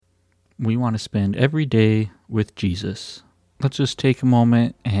we want to spend every day with Jesus. Let's just take a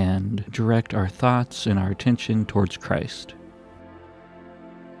moment and direct our thoughts and our attention towards Christ.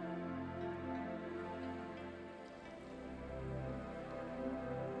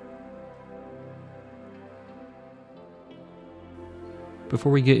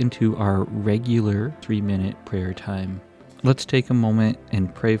 Before we get into our regular 3-minute prayer time, let's take a moment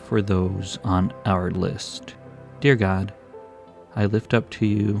and pray for those on our list. Dear God, I lift up to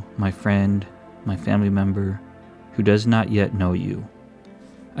you my friend, my family member, who does not yet know you.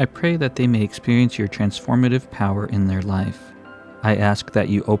 I pray that they may experience your transformative power in their life. I ask that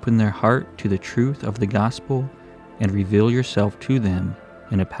you open their heart to the truth of the gospel and reveal yourself to them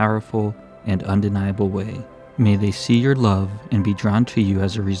in a powerful and undeniable way. May they see your love and be drawn to you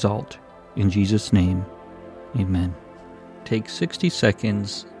as a result. In Jesus' name, amen. Take 60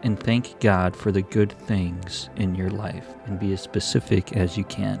 seconds and thank God for the good things in your life and be as specific as you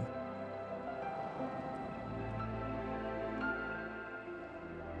can.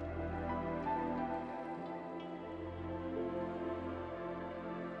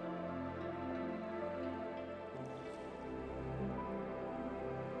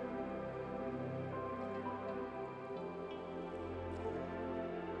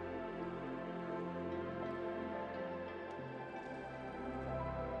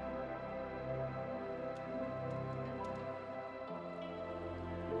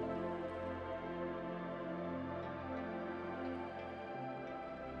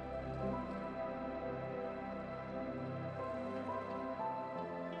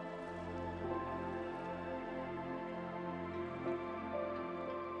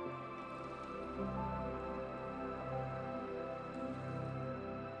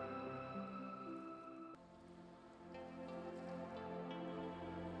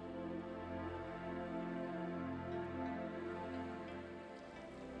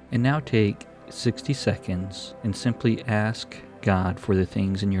 And now take 60 seconds and simply ask God for the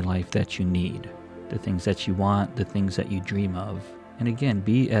things in your life that you need, the things that you want, the things that you dream of. And again,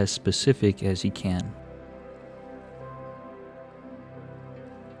 be as specific as you can.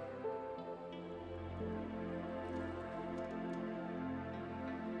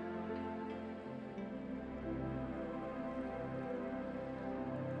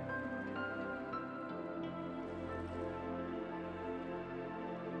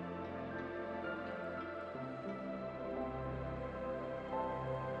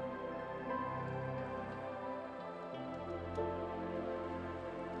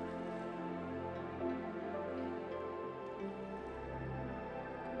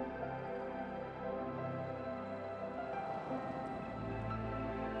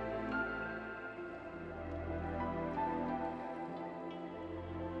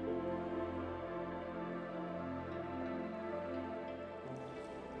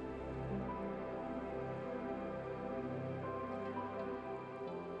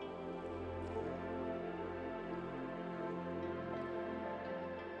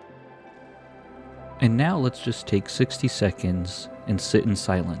 And now let's just take 60 seconds and sit in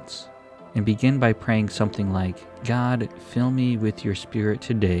silence and begin by praying something like, God, fill me with your Spirit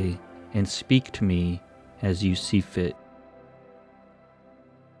today and speak to me as you see fit.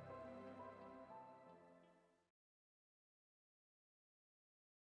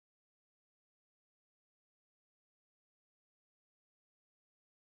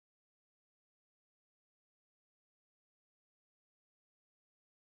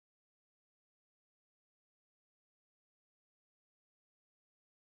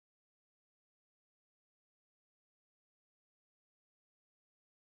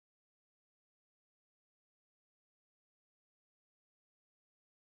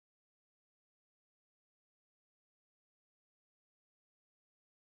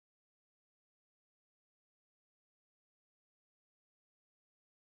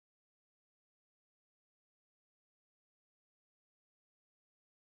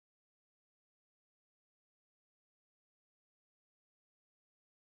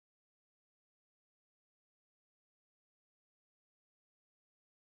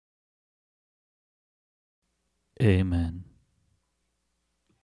 Amen.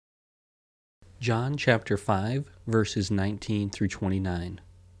 John chapter 5, verses 19 through 29.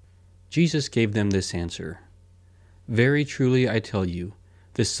 Jesus gave them this answer. Very truly I tell you,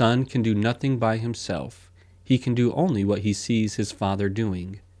 the Son can do nothing by himself. He can do only what he sees his Father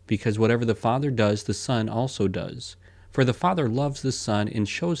doing, because whatever the Father does, the Son also does. For the Father loves the Son and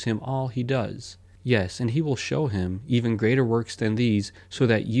shows him all he does. Yes, and he will show him even greater works than these, so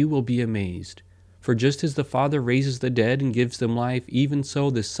that you will be amazed. For just as the Father raises the dead and gives them life, even so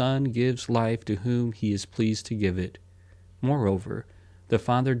the Son gives life to whom he is pleased to give it. Moreover, The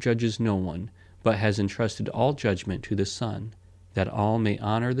Father judges no one, but has entrusted all judgment to the Son, that all may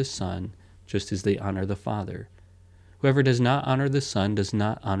honor the Son just as they honor the Father. Whoever does not honor the Son does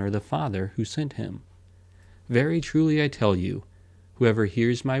not honor the Father who sent him. Very truly I tell you, whoever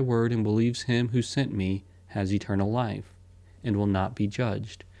hears my word and believes him who sent me has eternal life, and will not be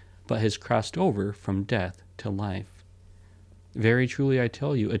judged, but has crossed over from death to life. Very truly I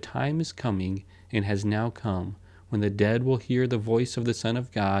tell you, a time is coming, and has now come, when the dead will hear the voice of the Son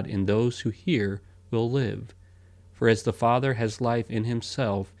of God, and those who hear will live. For as the Father has life in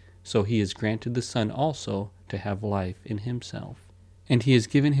himself, so he has granted the Son also to have life in himself. And he has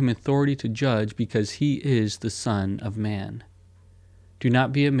given him authority to judge, because he is the Son of Man. Do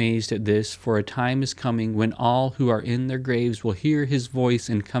not be amazed at this, for a time is coming when all who are in their graves will hear his voice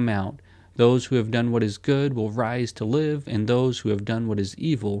and come out. Those who have done what is good will rise to live, and those who have done what is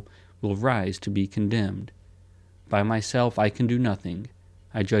evil will rise to be condemned. By myself I can do nothing.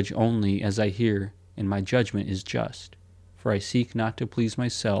 I judge only as I hear, and my judgment is just. For I seek not to please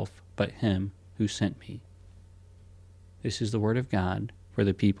myself, but him who sent me. This is the word of God for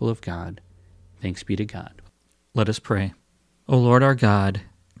the people of God. Thanks be to God. Let us pray. O Lord our God,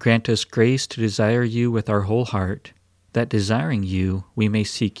 grant us grace to desire you with our whole heart, that desiring you we may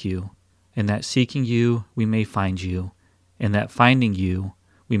seek you, and that seeking you we may find you, and that finding you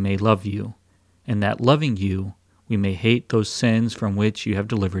we may love you, and that loving you we may hate those sins from which you have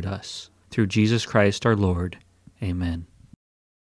delivered us. Through Jesus Christ our Lord. Amen.